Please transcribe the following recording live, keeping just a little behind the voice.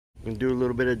I'm gonna do a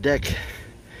little bit of deck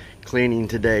cleaning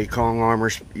today. Kong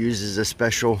Armor uses a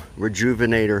special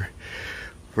rejuvenator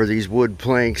for these wood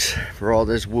planks, for all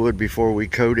this wood before we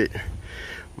coat it.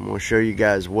 I'm gonna show you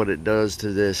guys what it does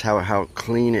to this, how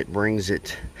clean it brings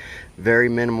it. Very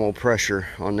minimal pressure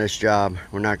on this job.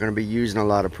 We're not gonna be using a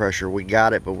lot of pressure. We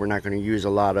got it, but we're not gonna use a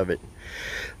lot of it.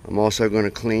 I'm also gonna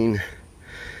clean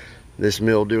this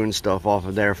mildew and stuff off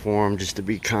of there for them, just to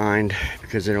be kind,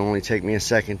 because it'll only take me a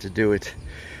second to do it.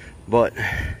 But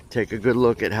take a good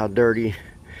look at how dirty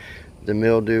the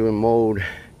mildew and mold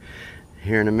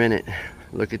here in a minute.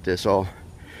 Look at this all.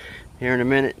 Here in a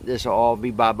minute, this will all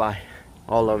be bye-bye.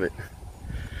 All of it.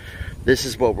 This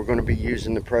is what we're going to be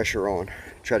using the pressure on.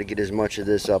 Try to get as much of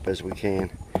this up as we can.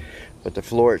 But the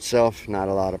floor itself, not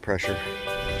a lot of pressure.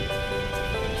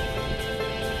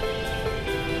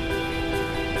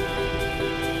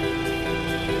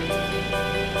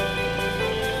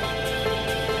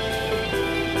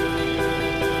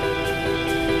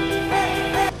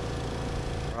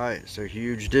 Alright, so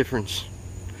huge difference.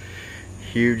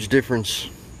 Huge difference.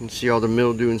 You can see all the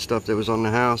mildew and stuff that was on the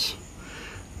house.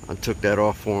 I took that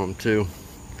off for them too.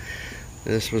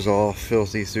 This was all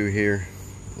filthy through here.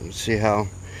 You see how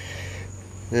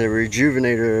the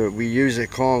rejuvenator we use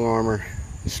at Kong Armor,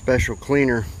 special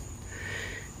cleaner,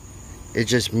 it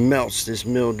just melts this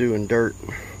mildew and dirt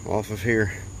off of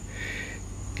here.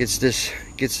 Gets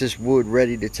this wood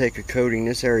ready to take a coating.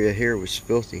 This area here was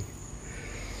filthy.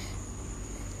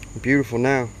 Beautiful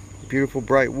now. Beautiful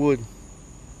bright wood.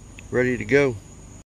 Ready to go.